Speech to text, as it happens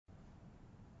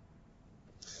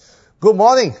Good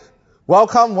morning.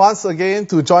 Welcome once again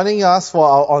to joining us for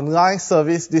our online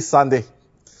service this Sunday.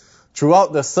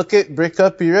 Throughout the circuit breaker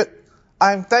period,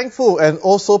 I'm thankful and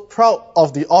also proud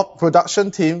of the production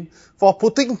team for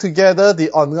putting together the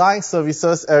online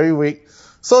services every week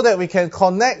so that we can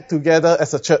connect together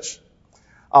as a church.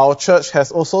 Our church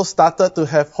has also started to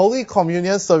have Holy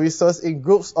Communion services in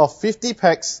groups of 50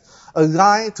 pax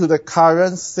aligned to the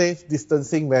current safe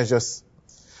distancing measures.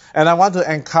 And I want to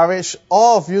encourage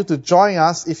all of you to join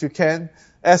us if you can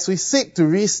as we seek to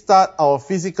restart our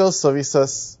physical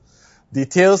services.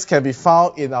 Details can be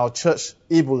found in our church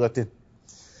e-bulletin.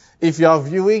 If you are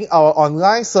viewing our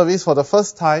online service for the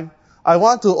first time, I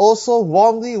want to also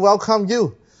warmly welcome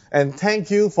you and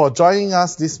thank you for joining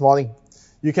us this morning.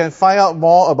 You can find out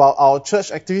more about our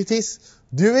church activities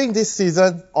during this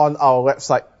season on our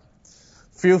website.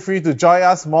 Feel free to join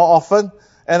us more often,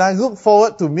 and I look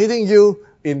forward to meeting you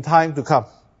in time to come.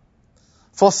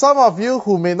 For some of you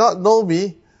who may not know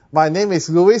me, my name is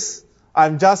Louis.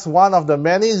 I'm just one of the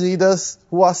many leaders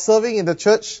who are serving in the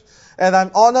church, and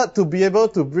I'm honored to be able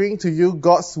to bring to you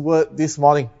God's Word this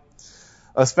morning.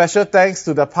 A special thanks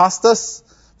to the pastors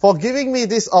for giving me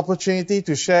this opportunity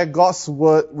to share God's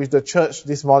Word with the church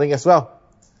this morning as well.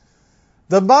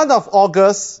 The month of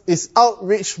August is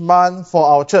Outreach Month for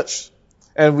our church,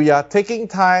 and we are taking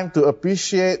time to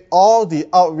appreciate all the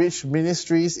outreach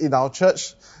ministries in our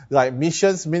church, like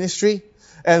missions ministry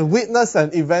and witness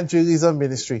and evangelism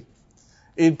ministry.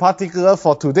 In particular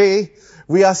for today,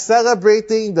 we are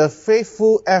celebrating the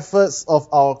faithful efforts of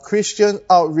our Christian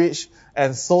Outreach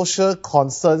and Social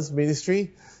Concerns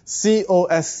Ministry,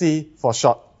 COSC for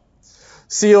short.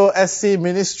 COSC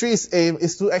Ministry's aim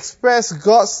is to express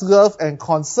God's love and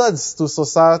concerns to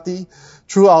society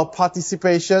through our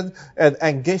participation and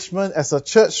engagement as a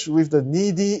church with the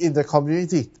needy in the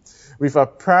community, with a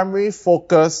primary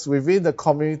focus within the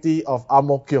community of Ang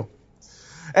Mo Kio.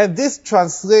 And this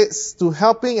translates to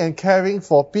helping and caring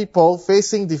for people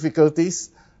facing difficulties,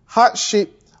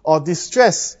 hardship, or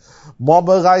distress,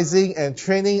 mobilizing and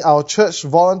training our church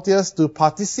volunteers to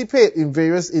participate in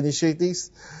various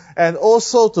initiatives, and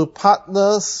also to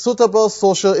partner suitable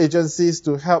social agencies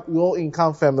to help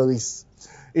low-income families.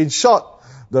 In short,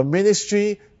 the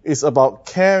ministry is about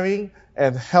caring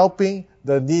and helping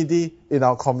the needy in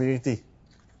our community.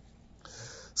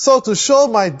 So to show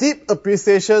my deep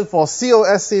appreciation for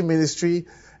COSC ministry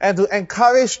and to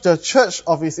encourage the church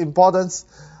of its importance,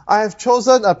 I have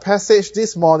chosen a passage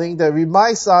this morning that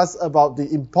reminds us about the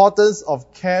importance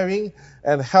of caring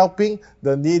and helping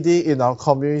the needy in our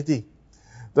community.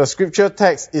 The scripture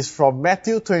text is from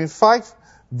Matthew 25,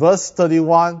 verse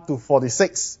 31 to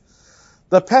 46.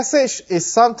 The passage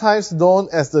is sometimes known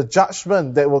as the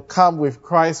judgment that will come with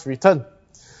Christ's return,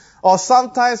 or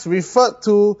sometimes referred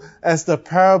to as the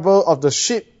parable of the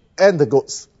sheep and the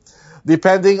goats,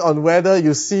 depending on whether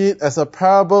you see it as a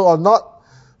parable or not.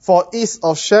 For ease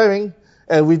of sharing,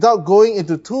 and without going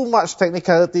into too much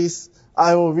technicalities,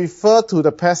 I will refer to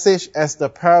the passage as the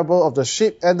parable of the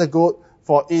sheep and the goat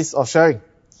for ease of sharing.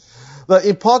 The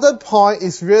important point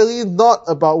is really not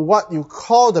about what you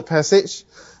call the passage,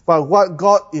 but what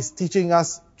God is teaching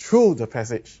us through the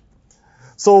passage.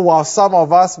 So while some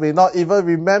of us may not even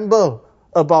remember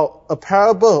about a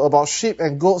parable about sheep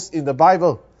and goats in the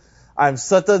Bible, I'm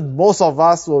certain most of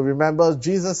us will remember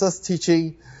Jesus'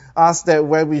 teaching us that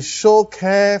when we show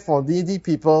care for needy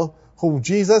people, whom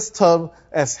Jesus termed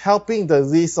as helping the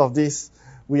least of these,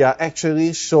 we are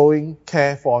actually showing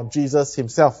care for Jesus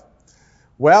himself.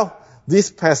 Well,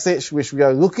 this passage which we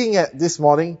are looking at this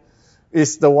morning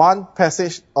is the one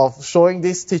passage of showing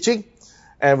this teaching,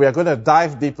 and we are going to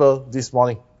dive deeper this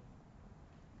morning.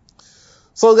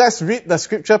 So let's read the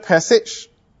scripture passage,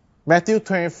 Matthew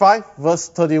 25, verse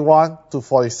 31 to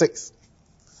 46.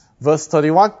 Verse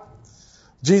 31,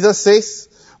 Jesus says,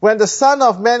 "When the Son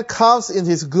of Man comes in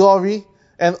his glory,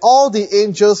 and all the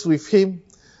angels with him,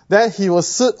 then he will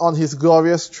sit on his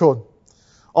glorious throne.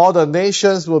 All the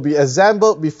nations will be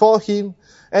assembled before him,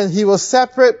 and he will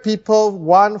separate people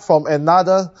one from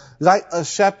another, like a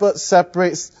shepherd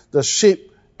separates the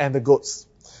sheep and the goats.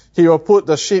 He will put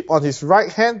the sheep on his right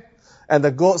hand, and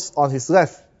the goats on his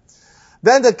left.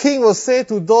 Then the king will say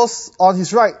to those on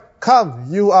his right, 'Come,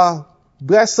 you are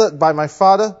blessed by my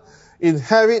Father.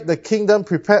 Inherit the kingdom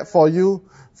prepared for you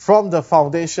from the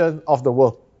foundation of the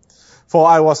world. For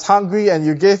I was hungry and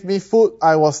you gave me food.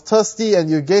 I was thirsty and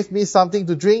you gave me something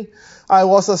to drink. I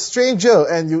was a stranger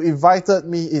and you invited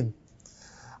me in.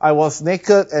 I was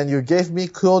naked and you gave me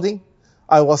clothing.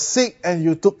 I was sick and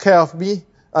you took care of me.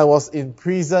 I was in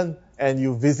prison and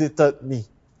you visited me.'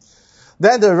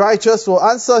 Then the righteous will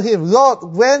answer him, Lord,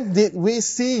 when did we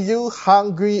see you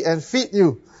hungry and feed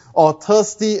you, or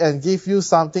thirsty and give you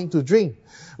something to drink?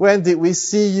 When did we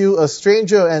see you a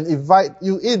stranger and invite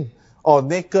you in, or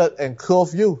naked and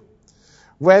clothe you?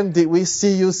 When did we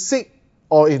see you sick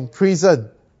or in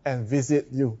prison and visit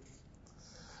you?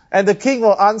 And the king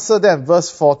will answer them,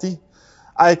 verse 40,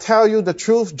 I tell you the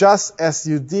truth, just as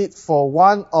you did for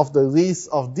one of the least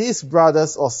of these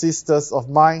brothers or sisters of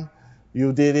mine,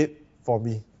 you did it for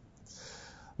me.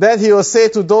 Then he will say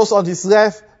to those on his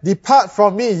left, Depart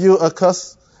from me, you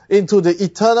accursed, into the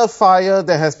eternal fire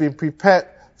that has been prepared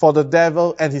for the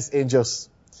devil and his angels.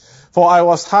 For I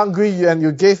was hungry and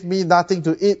you gave me nothing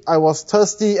to eat. I was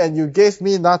thirsty and you gave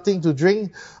me nothing to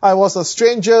drink. I was a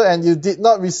stranger and you did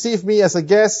not receive me as a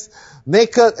guest.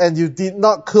 Naked and you did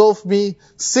not clothe me.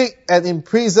 Sick and in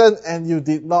prison and you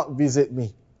did not visit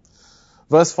me.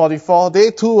 Verse 44,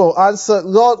 they too will answer,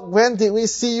 Lord, when did we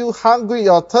see you hungry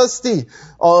or thirsty,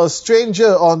 or a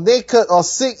stranger, or naked, or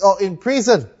sick, or in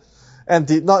prison, and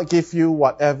did not give you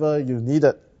whatever you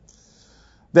needed?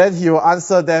 Then he will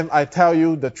answer them, I tell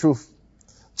you the truth.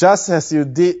 Just as you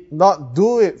did not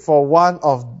do it for one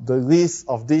of the least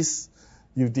of these,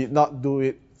 you did not do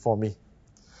it for me.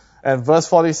 And verse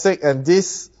 46, and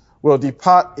this will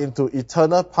depart into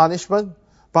eternal punishment,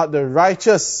 but the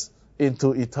righteous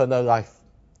into eternal life.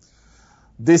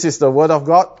 This is the word of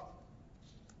God.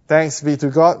 Thanks be to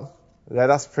God.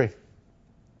 Let us pray.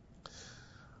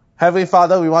 Heavenly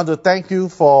Father, we want to thank you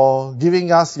for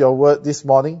giving us your word this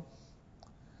morning.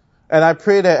 And I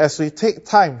pray that as we take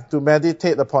time to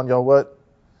meditate upon your word,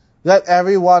 let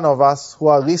every one of us who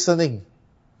are listening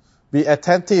be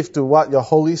attentive to what your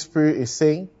Holy Spirit is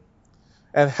saying,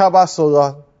 and help us, O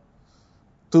Lord,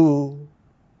 to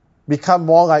become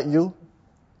more like you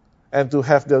and to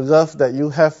have the love that you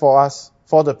have for us,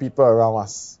 for the people around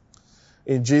us.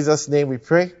 In Jesus' name we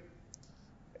pray.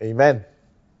 Amen.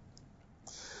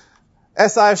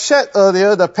 As I have shared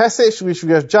earlier, the passage which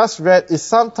we have just read is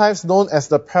sometimes known as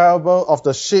the parable of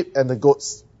the sheep and the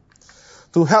goats.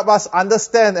 To help us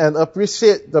understand and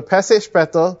appreciate the passage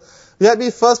better, let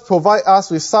me first provide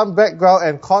us with some background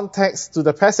and context to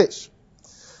the passage.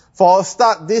 For a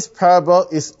start, this parable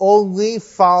is only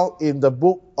found in the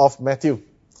book of Matthew.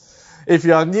 If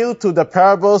you are new to the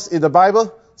parables in the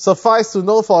Bible, suffice to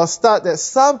know for a start that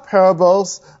some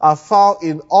parables are found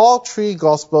in all three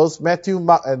Gospels, Matthew,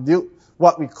 Mark, and Luke,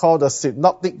 what we call the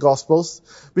Synoptic Gospels,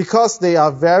 because they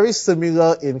are very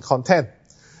similar in content.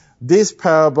 These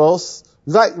parables,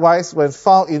 likewise, when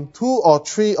found in 2 or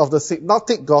 3 of the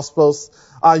Synoptic Gospels,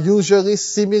 are usually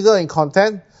similar in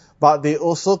content, but they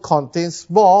also contain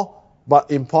small but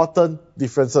important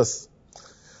differences.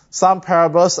 Some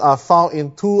parables are found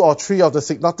in 2 or 3 of the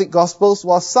Synoptic Gospels,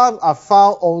 while some are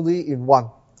found only in 1.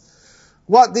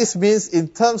 What this means in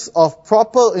terms of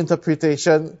proper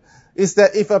interpretation is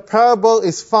that if a parable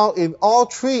is found in all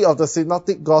 3 of the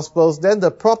Synoptic Gospels, then the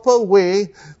proper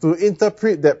way to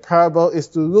interpret that parable is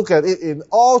to look at it in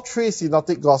all 3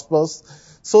 Synoptic Gospels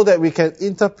so that we can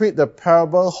interpret the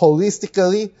parable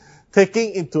holistically,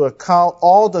 taking into account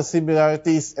all the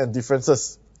similarities and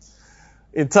differences.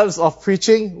 In terms of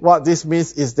preaching, what this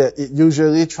means is that it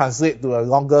usually translates to a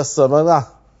longer sermon.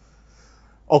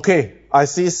 Okay, I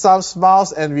see some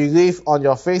smiles and relief on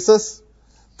your faces.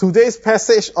 Today's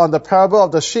passage on the parable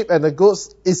of the sheep and the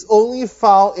goats is only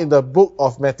found in the book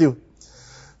of Matthew.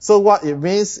 So what it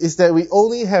means is that we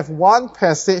only have one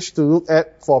passage to look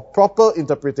at for proper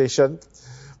interpretation,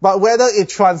 but whether it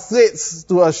translates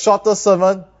to a shorter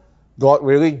sermon, God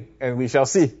willing, and we shall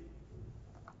see.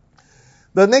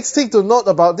 The next thing to note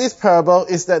about this parable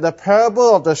is that the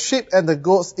parable of the sheep and the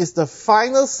goats is the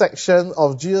final section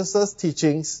of Jesus'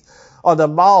 teachings on the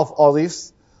Mount of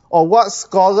Olives, or what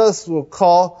scholars will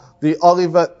call the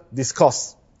Olivet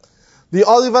Discourse. The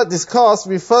Olivet Discourse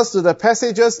refers to the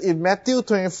passages in Matthew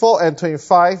 24 and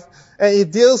 25, and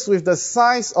it deals with the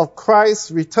signs of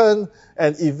Christ's return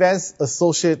and events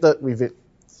associated with it.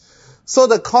 So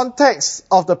the context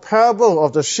of the parable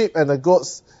of the sheep and the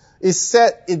goats is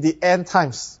set in the end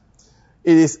times.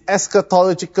 It is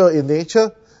eschatological in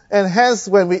nature, and hence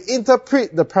when we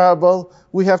interpret the parable,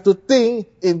 we have to think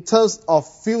in terms of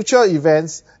future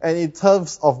events and in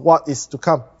terms of what is to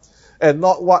come, and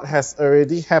not what has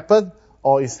already happened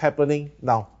or is happening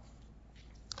now.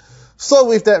 So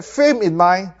with that frame in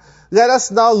mind, let us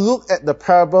now look at the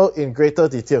parable in greater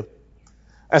detail.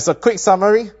 As a quick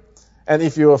summary, and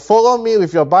if you will follow me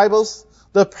with your Bibles,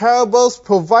 the parables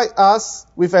provide us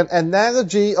with an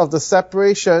analogy of the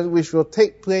separation which will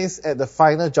take place at the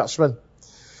final judgment.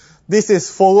 This is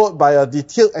followed by a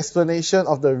detailed explanation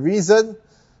of the reason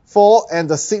for and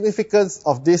the significance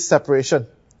of this separation.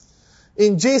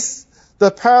 In gist,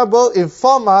 the parable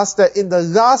informs us that in the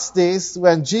last days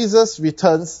when Jesus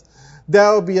returns,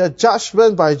 there will be a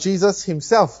judgment by Jesus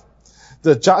himself.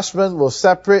 The judgment will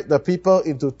separate the people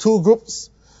into two groups.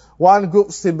 One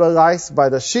group symbolized by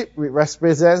the sheep, which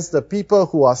represents the people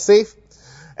who are saved,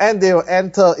 and they will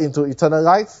enter into eternal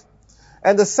life.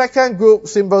 And the second group,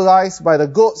 symbolized by the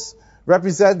goats,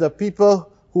 represent the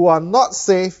people who are not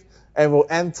saved and will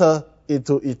enter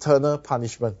into eternal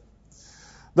punishment.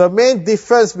 The main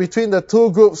difference between the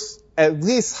two groups, at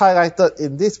least highlighted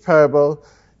in this parable,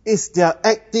 is their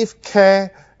active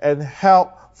care and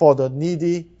help for the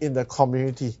needy in the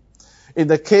community, in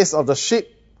the case of the sheep,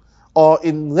 or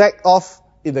in lack of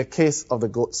in the case of the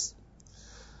goats.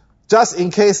 Just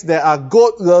in case there are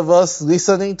goat lovers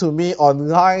listening to me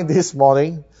online this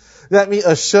morning, let me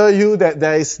assure you that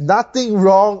there is nothing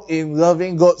wrong in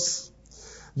loving goats.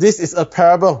 This is a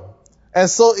parable, and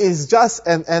so it's just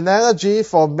an analogy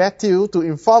for Matthew to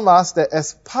inform us that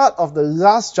as part of the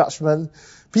last judgment,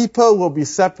 people will be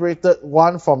separated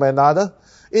one from another,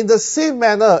 in the same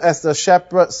manner as the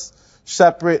shepherds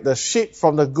separate the sheep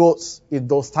from the goats in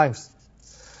those times.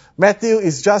 Matthew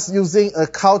is just using a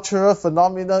cultural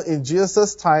phenomenon in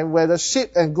Jesus' time where the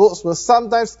sheep and goats were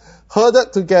sometimes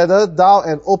herded together down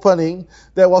an opening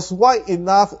that was wide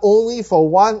enough only for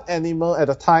one animal at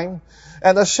a time,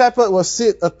 and a shepherd will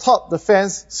sit atop the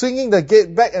fence, swinging the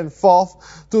gate back and forth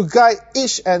to guide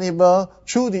each animal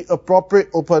through the appropriate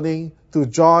opening to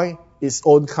join its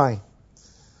own kind.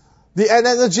 The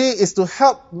analogy is to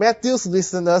help Matthew's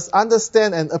listeners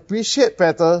understand and appreciate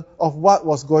better of what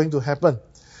was going to happen.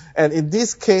 And in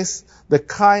this case, the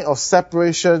kind of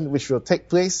separation which will take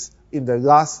place in the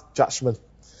last judgment.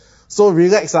 So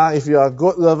relax, if you are a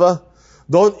goat lover.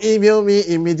 Don't email me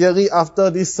immediately after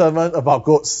this sermon about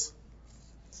goats.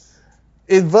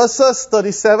 In verses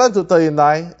 37 to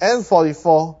 39 and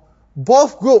 44,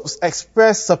 both groups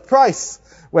express surprise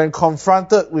when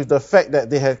confronted with the fact that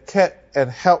they had kept and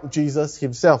helped Jesus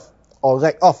himself, or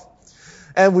lack of.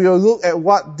 And we will look at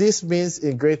what this means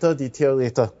in greater detail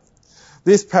later.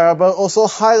 This parable also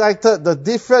highlighted the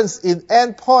difference in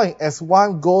end point as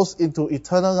one goes into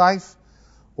eternal life,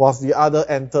 whilst the other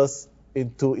enters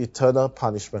into eternal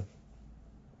punishment.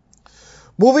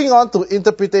 Moving on to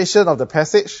interpretation of the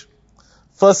passage.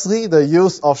 Firstly, the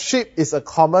use of sheep is a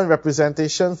common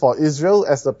representation for Israel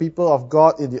as the people of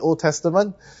God in the Old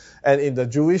Testament, and in the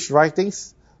Jewish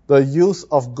writings, the use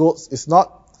of goats is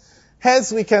not.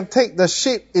 Hence, we can take the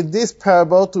sheep in this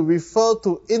parable to refer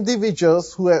to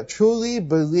individuals who have truly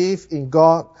believed in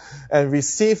God and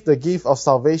received the gift of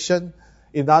salvation.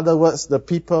 In other words, the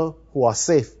people who are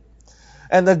saved.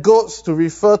 And the goats to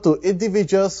refer to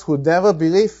individuals who never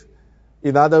believe.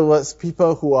 In other words,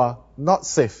 people who are not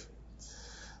saved.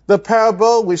 The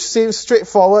parable, which seems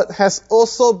straightforward, has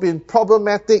also been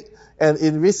problematic and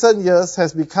in recent years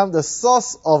has become the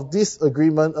source of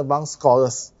disagreement among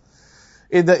scholars.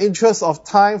 In the interest of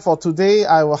time for today,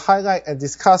 I will highlight and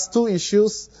discuss two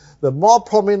issues, the more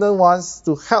prominent ones,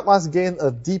 to help us gain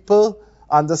a deeper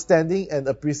understanding and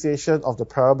appreciation of the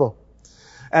parable.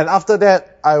 And after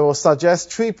that, I will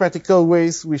suggest three practical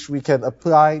ways which we can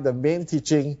apply the main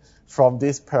teaching from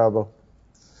this parable.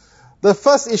 The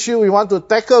first issue we want to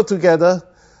tackle together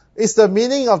is the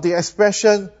meaning of the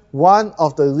expression, one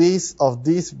of the least of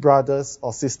these brothers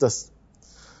or sisters.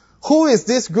 Who is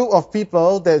this group of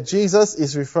people that Jesus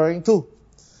is referring to,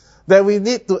 that we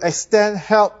need to extend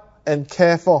help and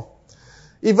care for?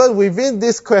 Even within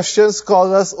this question,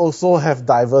 scholars also have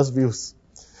diverse views.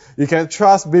 You can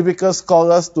trust biblical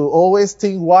scholars to always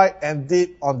think wide and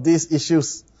deep on these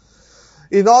issues.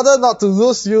 In order not to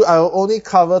lose you, I will only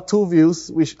cover two views,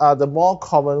 which are the more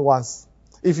common ones.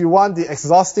 If you want the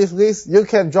exhaustive list, you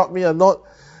can drop me a note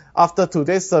after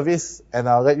today's service and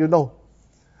I'll let you know.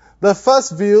 The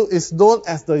first view is known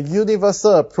as the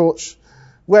universal approach,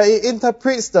 where it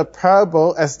interprets the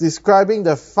parable as describing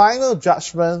the final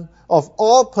judgment of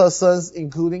all persons,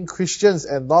 including Christians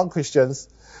and non-Christians.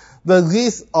 The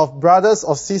list of brothers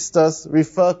or sisters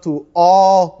refer to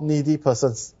all needy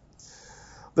persons.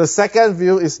 The second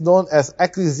view is known as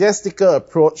ecclesiastical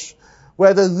approach,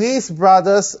 where the least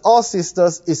brothers or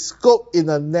sisters is scoped in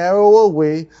a narrower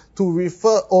way to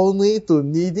refer only to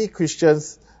needy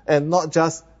Christians and not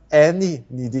just any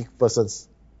needy persons.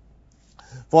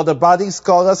 For the budding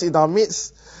scholars in our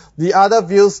midst, the other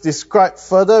views describe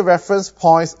further reference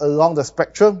points along the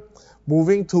spectrum,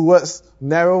 moving towards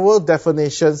narrower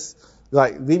definitions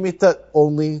like limited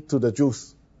only to the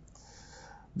Jews.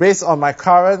 Based on my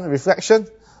current reflection,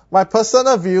 my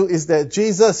personal view is that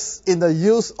Jesus, in the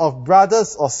use of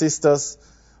brothers or sisters,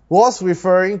 was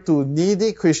referring to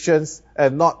needy Christians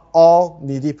and not all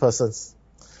needy persons.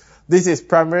 This is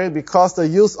primarily because the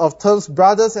use of terms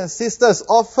brothers and sisters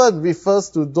often refers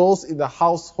to those in the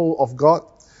household of God.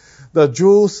 The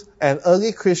Jews and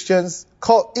early Christians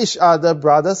called each other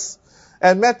brothers,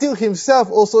 and Matthew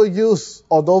himself also used,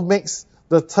 although makes,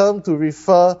 the term to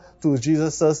refer to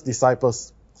Jesus'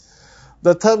 disciples.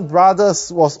 The term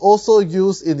brothers was also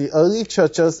used in the early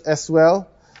churches as well,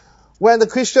 when the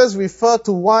Christians refer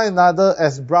to one another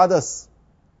as brothers.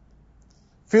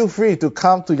 Feel free to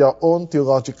come to your own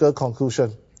theological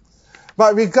conclusion.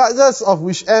 But regardless of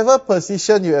whichever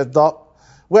position you adopt,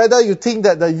 whether you think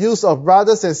that the use of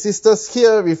brothers and sisters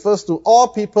here refers to all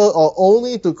people or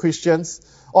only to Christians,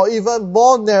 or even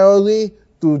more narrowly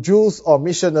to Jews or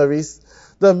missionaries,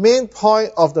 the main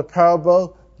point of the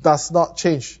parable does not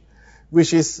change,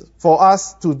 which is for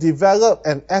us to develop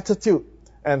an attitude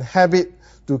and habit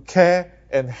to care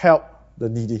and help the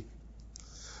needy.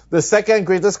 The second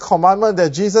greatest commandment that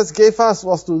Jesus gave us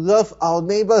was to love our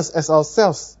neighbors as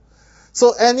ourselves.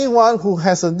 So anyone who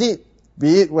has a need,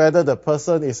 be it whether the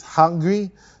person is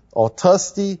hungry or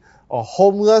thirsty or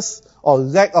homeless or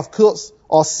lack of clothes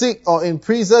or sick or in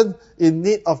prison, in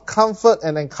need of comfort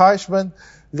and encouragement,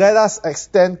 let us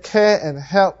extend care and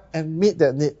help and meet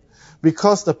that need.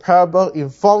 Because the parable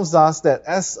informs us that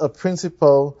as a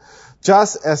principle,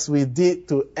 just as we did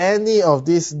to any of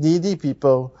these needy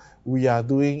people, we are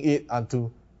doing it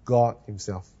unto God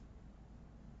Himself.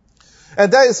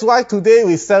 And that is why today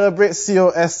we celebrate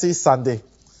COSC Sunday.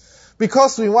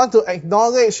 Because we want to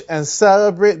acknowledge and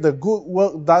celebrate the good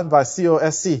work done by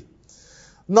COSC.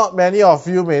 Not many of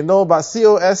you may know, but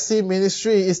COSC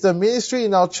ministry is the ministry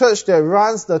in our church that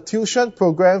runs the tuition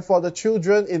program for the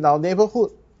children in our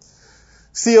neighborhood.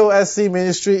 COSC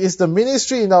ministry is the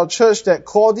ministry in our church that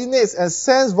coordinates and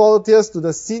sends volunteers to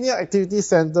the Senior Activity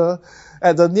Center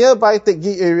at the nearby Teck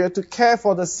Ghee area to care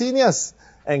for the seniors,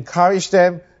 encourage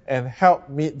them, and help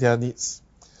meet their needs.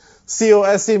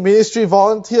 COSC ministry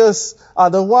volunteers are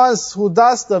the ones who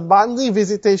does the monthly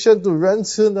visitation to Ren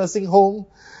Chi Nursing Home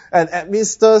and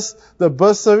administers the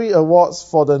bursary awards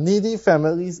for the needy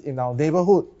families in our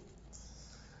neighborhood.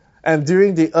 And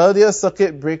during the earlier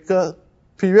circuit breaker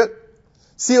period,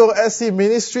 COSC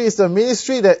ministry is the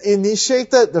ministry that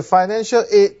initiated the financial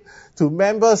aid to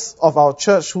members of our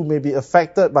church who may be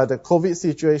affected by the COVID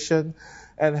situation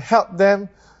and help them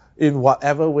in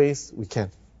whatever ways we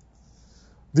can.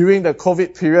 During the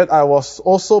COVID period, I was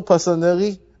also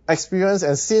personally experienced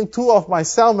and seen two of my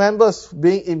cell members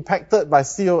being impacted by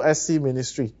COSC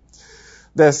ministry.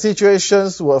 Their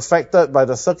situations were affected by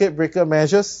the circuit breaker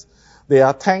measures. They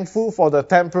are thankful for the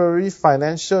temporary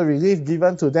financial relief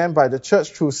given to them by the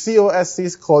church through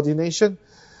COSC's coordination.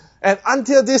 And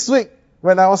until this week,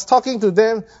 when I was talking to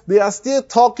them, they are still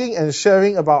talking and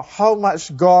sharing about how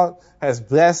much God has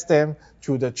blessed them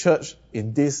through the church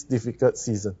in this difficult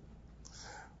season.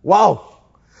 Wow!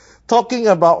 Talking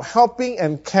about helping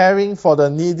and caring for the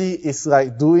needy is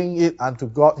like doing it unto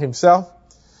God Himself.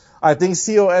 I think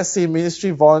COSC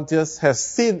ministry volunteers have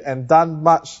seen and done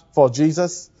much for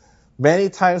Jesus many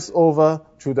times over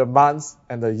through the months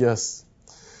and the years.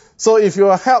 So if you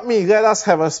will help me, let us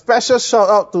have a special shout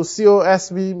out to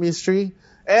COSC ministry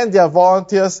and their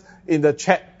volunteers in the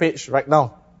chat page right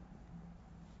now.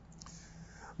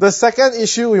 The second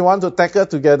issue we want to tackle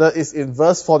together is in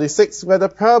verse 46, where the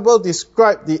parable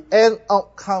describes the end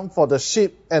outcome for the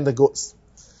sheep and the goats.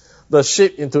 The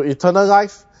sheep into eternal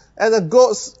life and the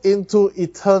goats into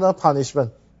eternal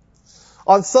punishment.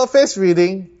 On surface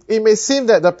reading, it may seem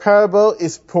that the parable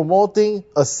is promoting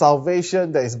a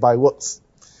salvation that is by works.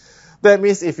 That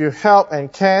means if you help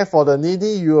and care for the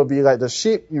needy, you will be like the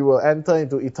sheep, you will enter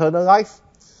into eternal life.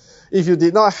 If you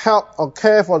did not help or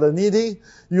care for the needy,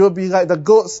 you will be like the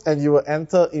goats and you will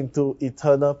enter into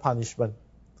eternal punishment.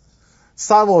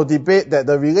 Some will debate that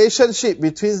the relationship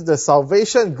between the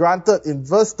salvation granted in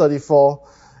verse 34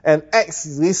 and acts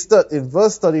listed in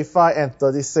verse 35 and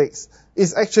 36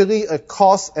 is actually a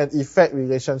cause and effect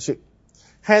relationship,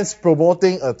 hence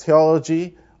promoting a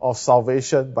theology of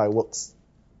salvation by works.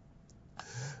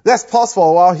 Let's pause for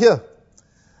a while here.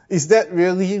 Is that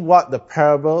really what the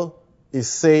parable is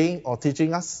saying or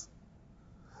teaching us?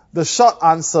 The short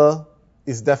answer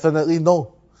is definitely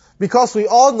no. Because we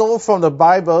all know from the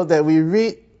Bible that we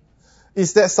read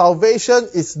is that salvation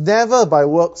is never by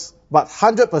works, but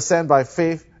 100% by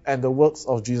faith and the works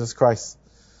of Jesus Christ.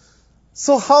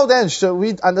 So how then should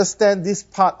we understand this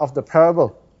part of the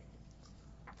parable?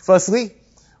 Firstly,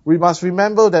 we must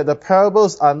remember that the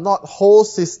parables are not whole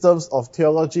systems of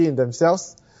theology in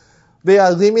themselves. They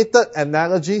are limited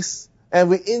analogies and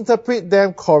we interpret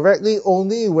them correctly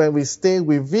only when we stay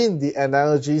within the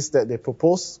analogies that they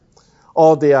propose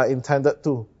or they are intended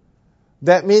to.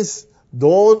 That means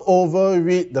don't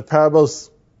overread the parables.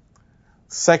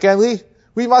 Secondly,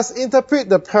 we must interpret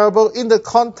the parable in the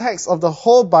context of the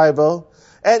whole Bible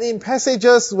and in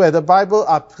passages where the Bible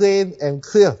are plain and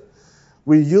clear.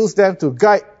 We use them to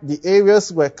guide the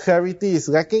areas where clarity is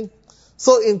lacking.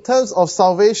 So in terms of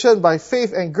salvation by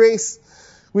faith and grace,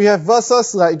 we have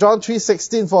verses like John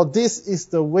 3:16, "For this is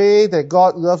the way that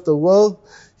God loved the world.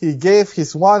 He gave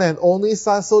His one and only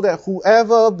Son so that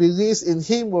whoever believes in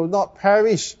Him will not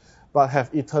perish but have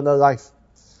eternal life."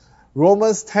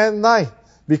 Romans 10:9,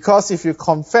 "Because if you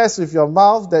confess with your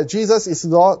mouth that Jesus is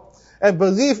Lord and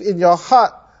believe in your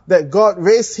heart that God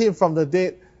raised Him from the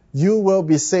dead, you will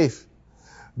be saved."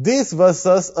 These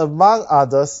verses, among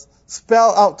others,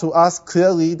 spell out to us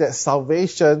clearly that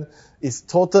salvation is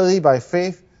totally by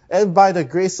faith and by the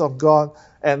grace of God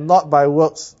and not by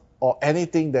works or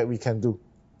anything that we can do.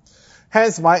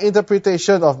 Hence, my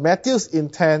interpretation of Matthew's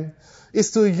intent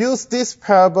is to use this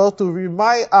parable to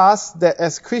remind us that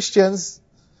as Christians,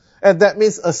 and that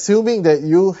means assuming that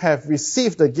you have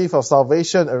received the gift of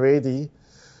salvation already,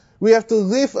 we have to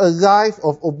live a life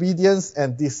of obedience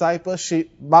and discipleship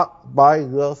marked by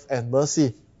love and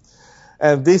mercy.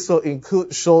 And this will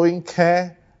include showing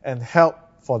care and help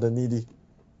for the needy.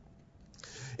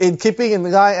 In keeping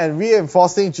in line and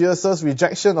reinforcing Jesus'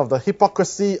 rejection of the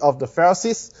hypocrisy of the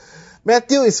Pharisees,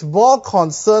 Matthew is more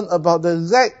concerned about the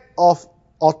lack of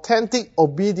authentic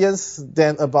obedience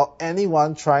than about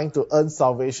anyone trying to earn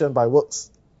salvation by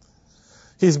works.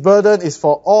 His burden is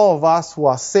for all of us who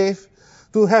are saved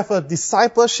to have a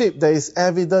discipleship that is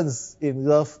evidenced in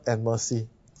love and mercy.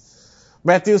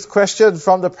 Matthew's question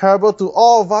from the parable to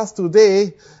all of us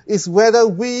today is whether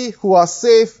we who are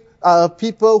saved are a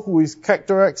people who is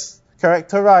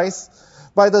characterized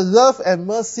by the love and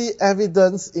mercy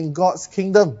evidenced in God's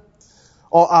kingdom,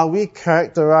 or are we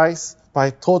characterized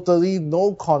by totally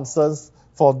no concerns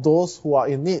for those who are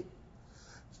in need?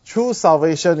 True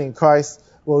salvation in Christ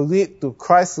will lead to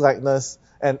Christ-likeness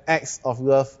and acts of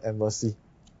love and mercy.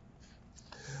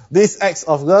 These acts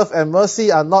of love and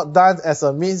mercy are not done as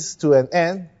a means to an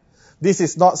end. This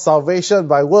is not salvation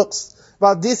by works,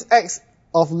 but these acts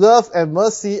of love and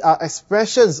mercy are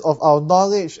expressions of our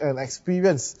knowledge and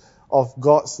experience of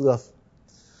God's love.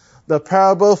 The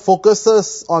parable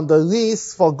focuses on the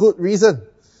least for good reason.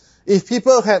 If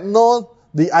people had known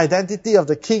the identity of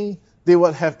the king, they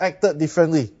would have acted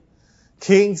differently.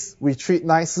 Kings we treat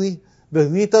nicely, the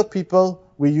little people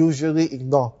we usually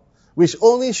ignore, which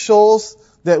only shows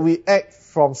that we act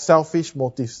from selfish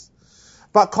motives.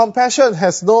 But compassion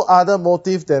has no other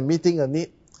motive than meeting a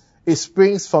need. It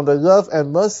springs from the love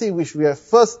and mercy which we have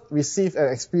first received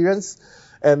and experienced,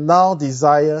 and now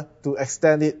desire to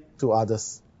extend it to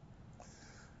others.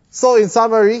 So in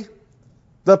summary,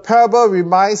 the parable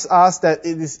reminds us that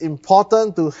it is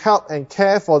important to help and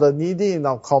care for the needy in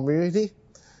our community,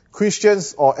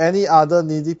 Christians or any other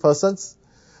needy persons,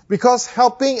 because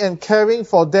helping and caring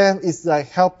for them is like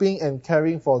helping and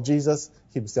caring for Jesus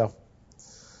Himself.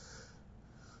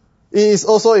 It is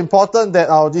also important that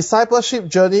our discipleship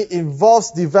journey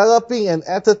involves developing an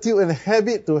attitude and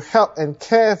habit to help and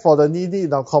care for the needy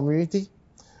in our community.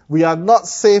 We are not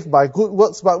saved by good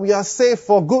works, but we are saved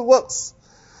for good works.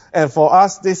 And for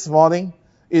us this morning,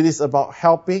 it is about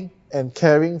helping and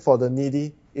caring for the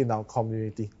needy in our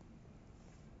community.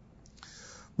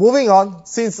 Moving on,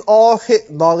 since all head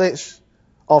knowledge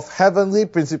of heavenly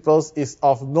principles is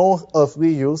of no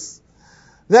earthly use,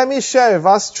 let me share with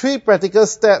us 3 practical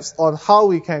steps on how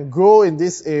we can grow in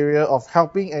this area of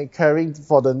helping and caring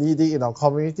for the needy in our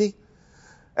community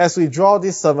as we draw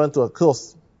this sermon to a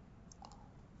close.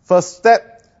 First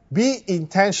step, be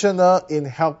intentional in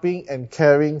helping and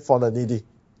caring for the needy.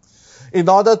 In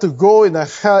order to grow in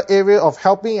the area of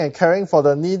helping and caring for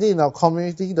the needy in our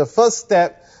community, the first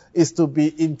step is to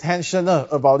be intentional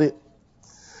about it.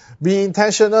 Be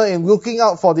intentional in looking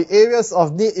out for the areas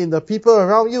of need in the people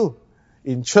around you,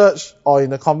 in church or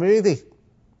in the community.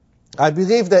 I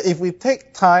believe that if we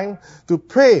take time to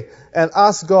pray and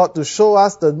ask God to show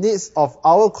us the needs of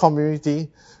our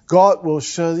community, God will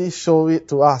surely show it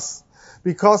to us,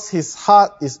 because His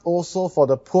heart is also for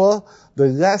the poor, the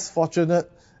less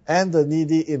fortunate, and the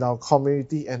needy in our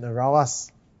community and around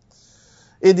us.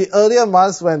 In the earlier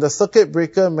months when the circuit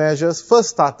breaker measures first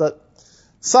started,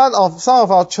 some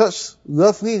of our church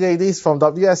lovely ladies from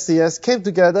WSCS came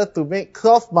together to make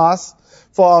cloth masks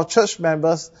for our church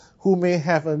members who may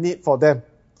have a need for them.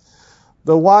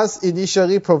 The ones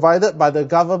initially provided by the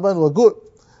government were good,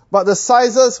 but the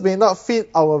sizes may not fit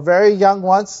our very young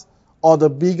ones or the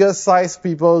bigger size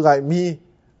people like me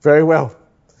very well.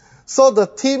 So the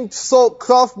team sewed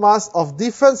cloth masks of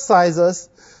different sizes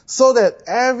so that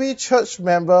every church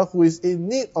member who is in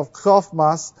need of cloth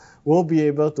masks will be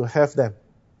able to have them.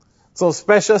 So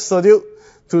special salute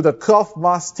to the cloth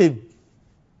mask team.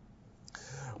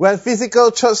 When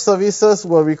physical church services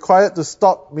were required to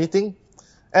stop meeting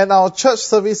and our church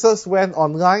services went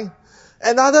online,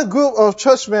 another group of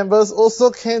church members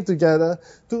also came together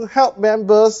to help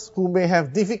members who may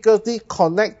have difficulty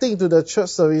connecting to the church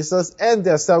services and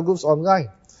their cell groups online.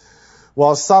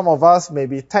 While some of us may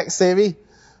be tech savvy,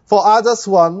 for others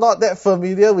who are not that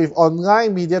familiar with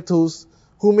online media tools,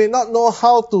 who may not know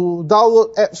how to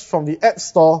download apps from the App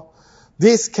Store,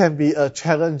 this can be a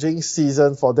challenging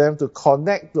season for them to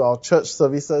connect to our church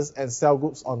services and cell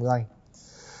groups online.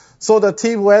 So the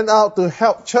team went out to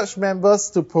help church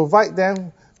members to provide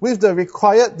them with the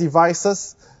required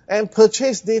devices and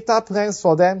purchase data plans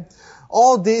for them.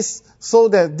 All this so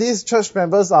that these church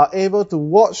members are able to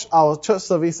watch our church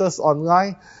services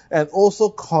online and also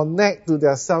connect to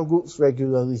their cell groups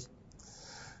regularly.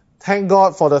 Thank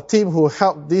God for the team who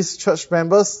helped these church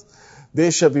members.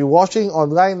 They should be watching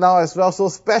online now as well. So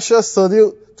special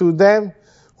salute to them,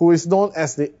 who is known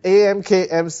as the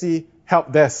AMKMC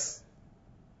Help Desk.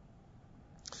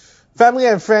 Family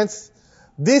and friends,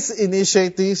 these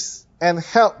initiatives and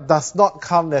help does not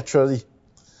come naturally.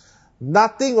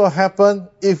 Nothing will happen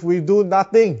if we do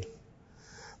nothing.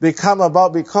 They come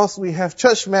about because we have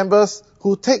church members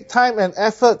who take time and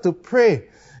effort to pray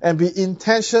and be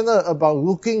intentional about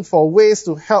looking for ways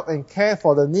to help and care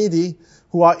for the needy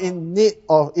who are in need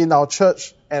of in our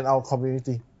church and our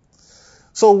community.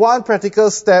 So one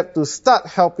practical step to start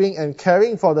helping and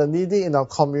caring for the needy in our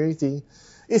community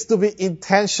is to be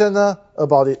intentional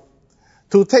about it.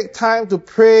 To take time to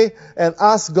pray and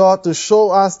ask God to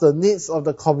show us the needs of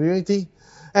the community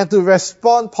and to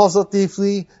respond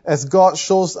positively as God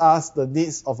shows us the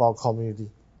needs of our community.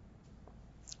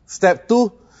 Step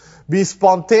 2, be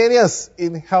spontaneous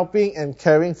in helping and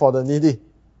caring for the needy.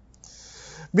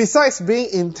 Besides being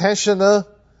intentional,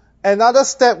 another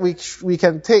step which we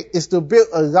can take is to build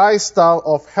a lifestyle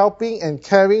of helping and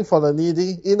caring for the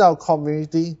needy in our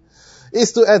community,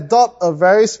 is to adopt a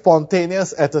very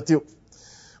spontaneous attitude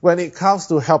when it comes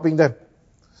to helping them.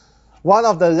 One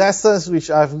of the lessons which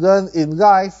I've learned in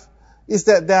life is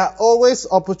that there are always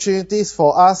opportunities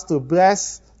for us to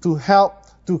bless, to help,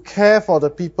 to care for the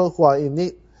people who are in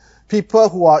need. People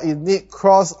who are in need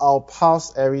cross our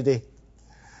paths every day.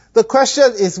 The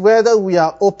question is whether we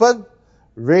are open,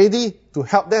 ready to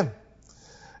help them,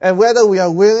 and whether we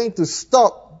are willing to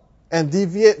stop and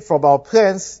deviate from our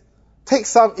plans, take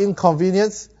some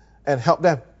inconvenience, and help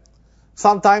them.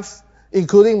 Sometimes,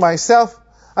 including myself,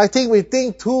 I think we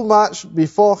think too much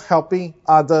before helping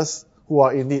others who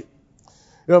are in need.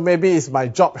 Maybe it's my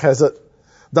job hazard.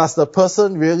 Does the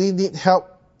person really need help?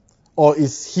 Or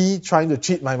is he trying to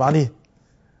cheat my money?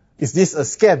 Is this a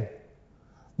scam?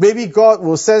 Maybe God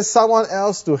will send someone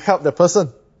else to help the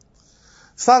person.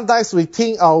 Sometimes we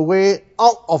think our way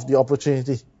out of the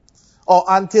opportunity, or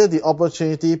until the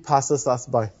opportunity passes us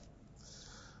by.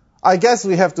 I guess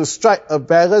we have to strike a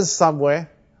balance somewhere.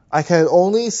 I can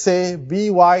only say be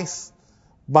wise,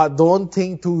 but don't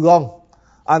think too long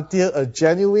until a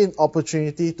genuine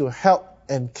opportunity to help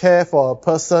and care for a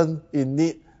person in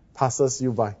need passes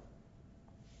you by.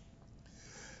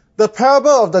 The parable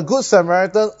of the Good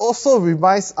Samaritan also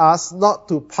reminds us not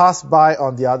to pass by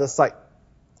on the other side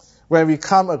when we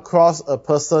come across a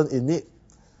person in need.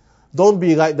 Don't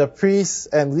be like the priest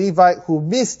and Levite who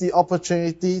missed the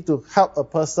opportunity to help a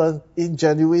person in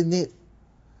genuine need.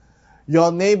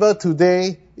 Your neighbor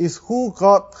today is who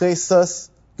God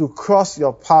places to cross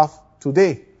your path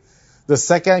today. The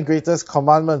second greatest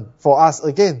commandment for us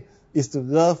again is to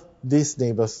love these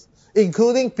neighbors,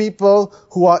 including people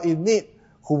who are in need,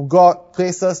 whom God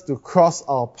places to cross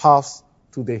our paths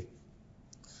today.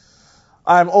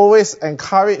 I'm always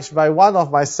encouraged by one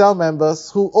of my cell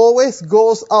members who always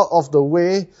goes out of the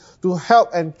way to help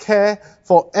and care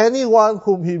for anyone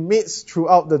whom he meets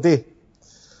throughout the day.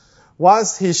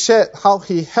 Once he shared how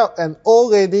he helped an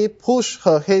old lady push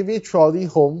her heavy trolley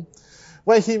home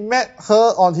when he met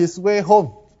her on his way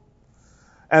home.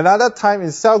 Another time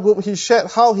in cell group, he shared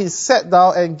how he sat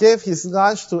down and gave his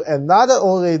lunch to another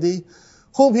old lady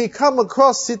whom he come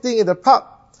across sitting in the park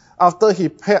after he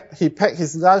packed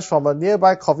his lunch from a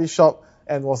nearby coffee shop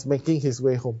and was making his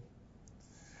way home.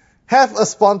 Have a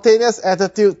spontaneous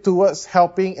attitude towards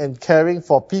helping and caring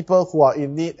for people who are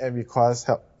in need and requires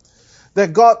help,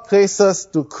 that God places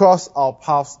to cross our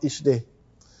paths each day.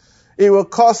 It will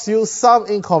cost you some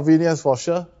inconvenience for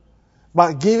sure,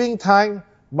 but giving time,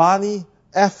 money,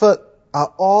 effort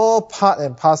are all part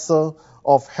and parcel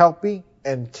of helping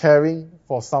and caring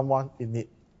for someone in need.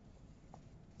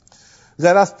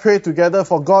 Let us pray together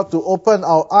for God to open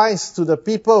our eyes to the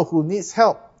people who need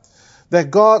help that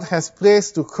God has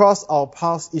placed to cross our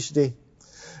paths each day.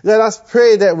 Let us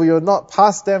pray that we will not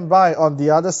pass them by on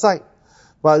the other side,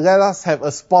 but let us have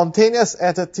a spontaneous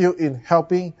attitude in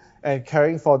helping and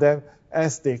caring for them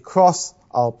as they cross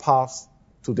our paths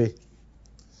today.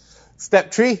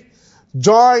 Step 3,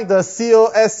 join the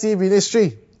COSC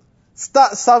ministry.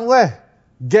 Start somewhere.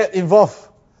 Get involved.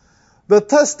 The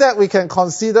third step we can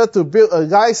consider to build a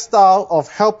lifestyle of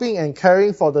helping and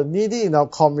caring for the needy in our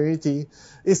community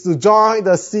is to join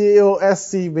the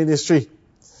COSC ministry.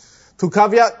 To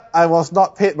caveat, I was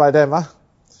not paid by them.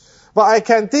 But I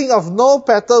can think of no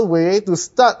better way to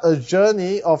start a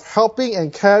journey of helping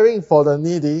and caring for the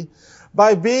needy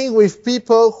by being with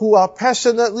people who are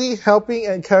passionately helping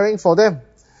and caring for them.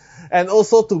 And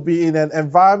also to be in an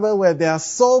environment where there are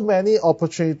so many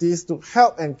opportunities to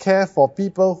help and care for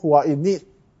people who are in need.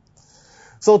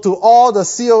 So to all the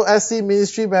COSC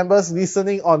ministry members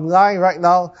listening online right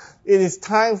now, it is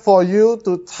time for you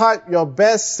to type your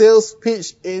best sales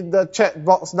pitch in the chat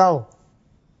box now.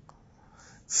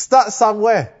 Start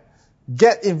somewhere,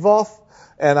 get involved,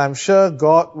 and I'm sure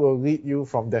God will lead you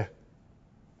from there.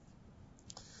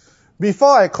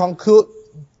 Before I conclude,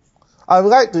 I would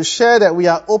like to share that we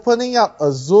are opening up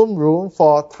a Zoom room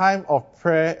for a time of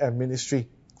prayer and ministry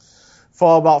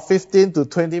for about 15 to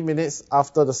 20 minutes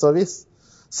after the service.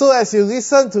 So as you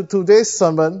listen to today's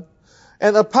sermon,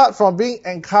 and apart from being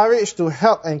encouraged to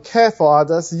help and care for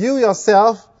others, you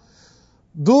yourself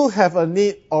do have a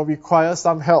need or require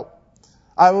some help.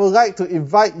 I would like to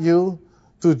invite you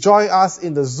to join us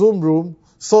in the Zoom room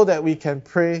so that we can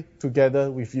pray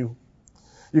together with you.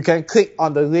 You can click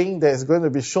on the link that is going to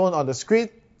be shown on the screen,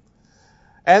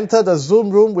 enter the Zoom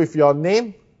room with your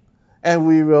name, and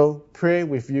we will pray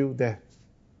with you there.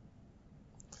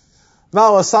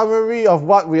 Now, a summary of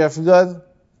what we have learned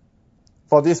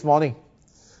for this morning.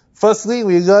 Firstly,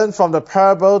 we learned from the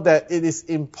parable that it is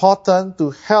important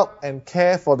to help and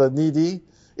care for the needy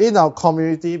in our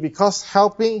community because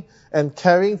helping and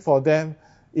caring for them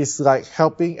is like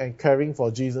helping and caring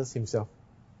for Jesus himself.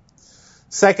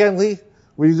 Secondly,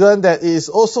 we learned that it is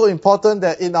also important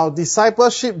that in our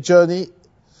discipleship journey,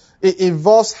 it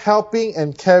involves helping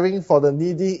and caring for the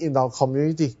needy in our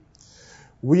community.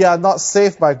 We are not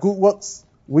saved by good works.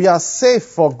 We are saved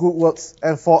for good works.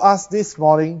 And for us this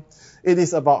morning, it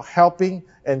is about helping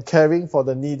and caring for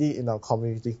the needy in our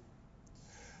community.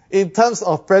 In terms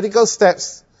of practical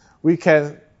steps, we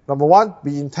can, number one,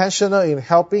 be intentional in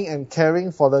helping and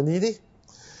caring for the needy.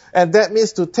 And that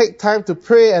means to take time to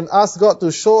pray and ask God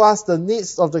to show us the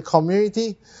needs of the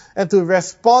community and to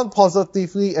respond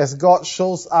positively as God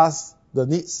shows us the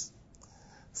needs.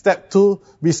 Step 2,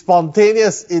 be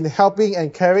spontaneous in helping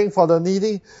and caring for the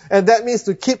needy. And that means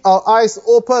to keep our eyes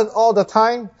open all the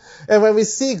time. And when we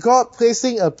see God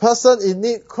placing a person in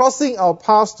need crossing our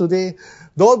paths today,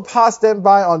 don't pass them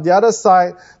by on the other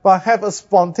side, but have a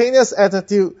spontaneous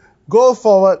attitude. Go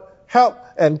forward, help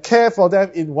and care for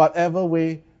them in whatever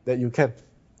way that you can.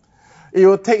 It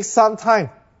will take some time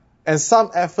and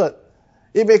some effort.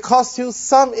 It may cost you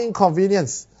some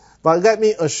inconvenience, but let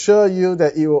me assure you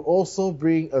that it will also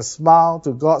bring a smile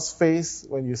to God's face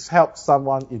when you help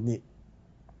someone in need.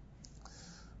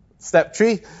 Step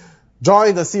 3,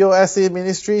 join the COSC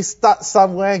ministry. Start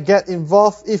somewhere, get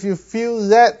involved. If you feel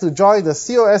led to join the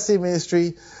COSC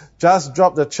ministry, just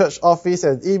drop the church office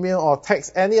an email or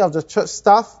text any of the church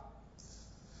staff.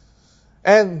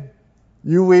 And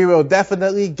we will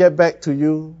definitely get back to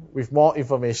you with more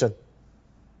information.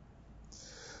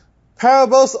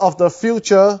 Parables of the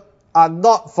future are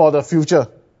not for the future.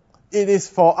 It is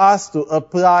for us to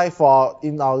apply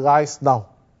in our lives now.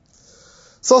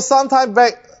 So sometime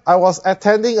back, I was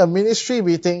attending a ministry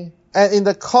meeting, and in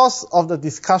the course of the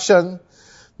discussion,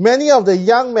 many of the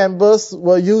young members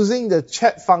were using the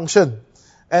chat function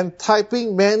and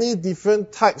typing many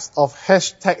different types of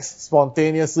hashtags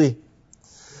spontaneously.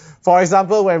 For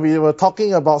example, when we were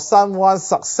talking about someone's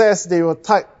success, they would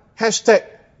type hashtag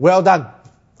well done.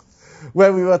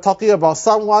 When we were talking about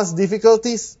someone's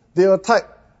difficulties, they would type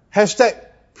hashtag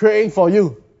praying for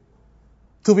you.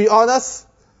 To be honest,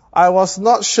 I was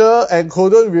not sure and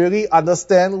couldn't really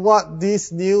understand what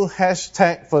this new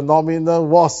hashtag phenomenon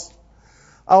was.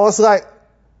 I was like,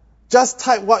 just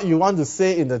type what you want to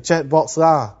say in the chat box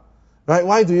lah. Right?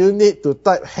 Why do you need to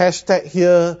type hashtag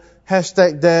here,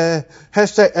 hashtag there,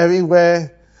 hashtag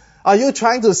everywhere? Are you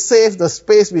trying to save the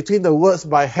space between the words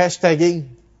by hashtagging?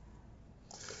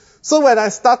 So when I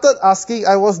started asking,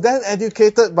 I was then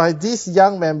educated by these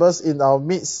young members in our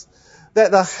midst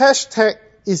that the hashtag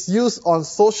is used on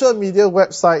social media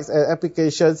websites and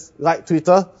applications like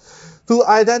Twitter to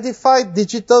identify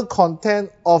digital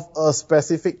content of a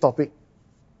specific topic.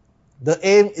 The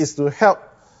aim is to help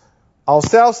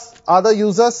ourselves, other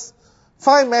users,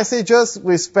 find messages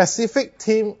with specific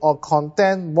theme or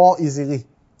content more easily.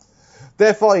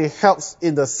 Therefore, it helps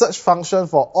in the search function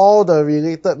for all the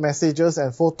related messages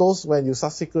and photos when you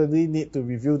subsequently need to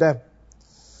review them.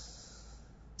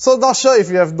 So not sure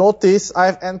if you have noticed,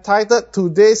 I've entitled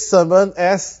today's sermon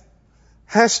as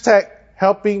hashtag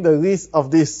helping the least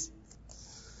of this.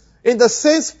 In the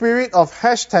same spirit of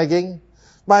hashtagging,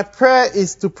 my prayer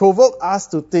is to provoke us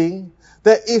to think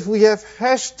that if we have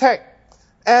hashtag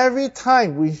every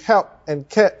time we help and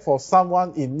cared for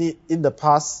someone in need in the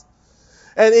past,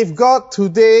 and if God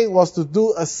today was to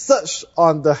do a search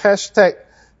on the hashtag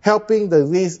helping the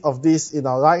least of this in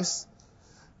our lives,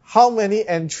 how many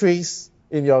entries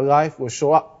in your life will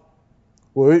show up?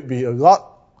 Will it be a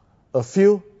lot, a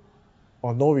few,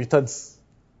 or no returns?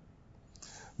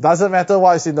 Doesn't matter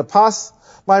what is in the past.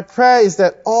 My prayer is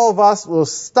that all of us will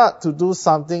start to do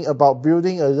something about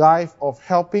building a life of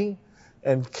helping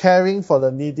and caring for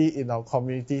the needy in our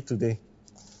community today.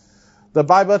 The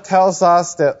Bible tells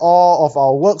us that all of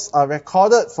our works are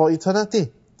recorded for eternity.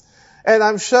 And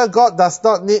I'm sure God does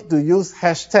not need to use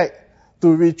hashtag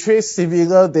to retrieve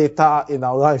similar data in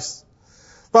our lives.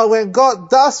 But when God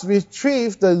does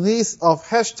retrieve the list of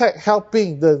hashtag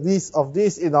helping the least of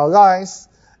this in our lives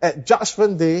at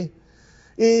Judgment Day,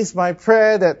 it is my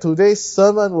prayer that today's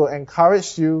sermon will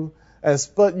encourage you and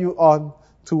spur you on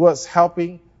towards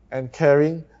helping and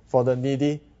caring for the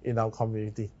needy in our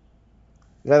community.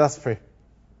 Let us pray.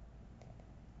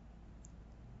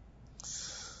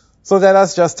 So let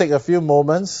us just take a few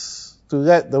moments to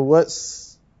let the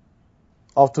words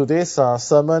of today's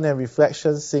sermon and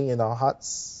reflection sing in our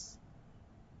hearts.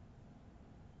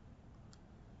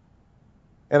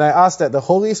 And I ask that the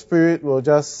Holy Spirit will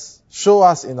just show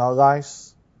us in our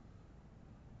lives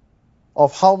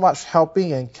of how much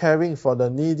helping and caring for the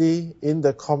needy in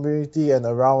the community and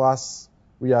around us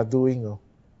we are doing.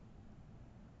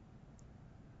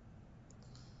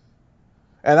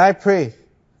 And I pray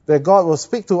that God will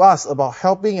speak to us about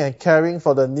helping and caring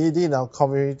for the needy in our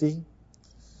community.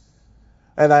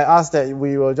 And I ask that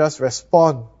we will just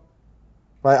respond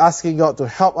by asking God to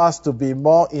help us to be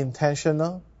more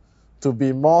intentional, to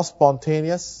be more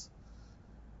spontaneous.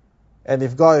 And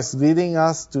if God is leading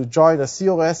us to join the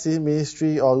COSC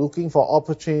ministry or looking for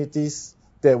opportunities,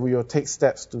 that we will take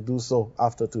steps to do so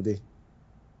after today.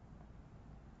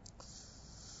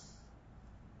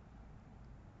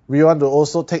 We want to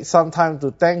also take some time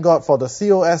to thank God for the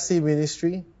COSC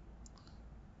ministry,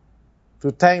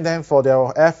 to thank them for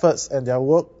their efforts and their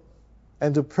work,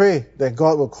 and to pray that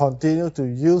God will continue to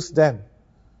use them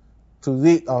to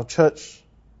lead our church,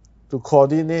 to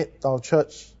coordinate our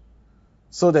church,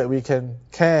 so that we can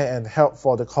care and help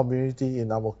for the community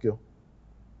in Ang Mo Kio.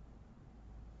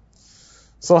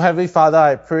 So Heavenly Father,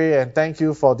 I pray and thank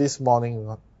you for this morning,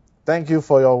 Lord. Thank you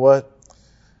for your word.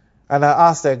 And I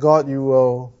ask that God, you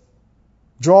will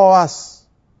draw us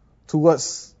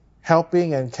towards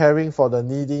helping and caring for the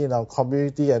needy in our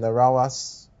community and around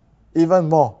us even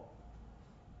more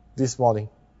this morning.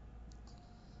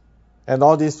 And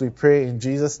all this we pray in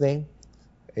Jesus' name.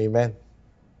 Amen.